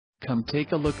Come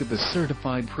take a look at the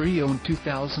certified pre-owned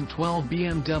 2012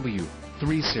 BMW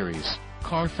 3 Series.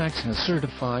 Carfax has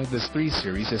certified this 3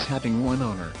 Series as having one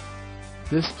owner.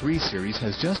 This 3 Series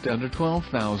has just under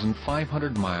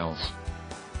 12,500 miles.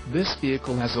 This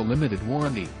vehicle has a limited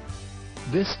warranty.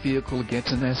 This vehicle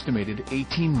gets an estimated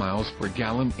 18 miles per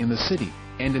gallon in the city,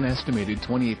 and an estimated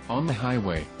 28 on the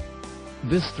highway.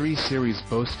 This 3 Series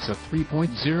boasts a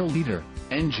 3.0-liter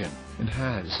engine, and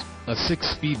has a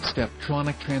 6-speed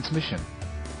Steptronic transmission.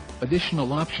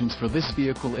 Additional options for this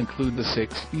vehicle include the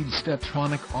 6-speed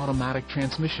Steptronic automatic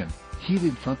transmission,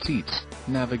 heated front seats,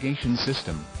 navigation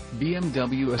system,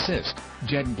 BMW Assist,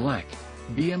 Jet Black,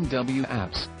 BMW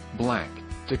Apps, Black,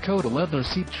 Dakota leather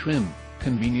seat trim,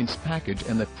 convenience package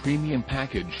and the premium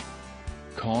package.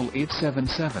 Call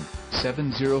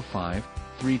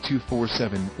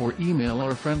 877-705-3247 or email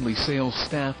our friendly sales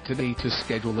staff today to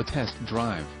schedule a test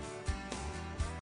drive.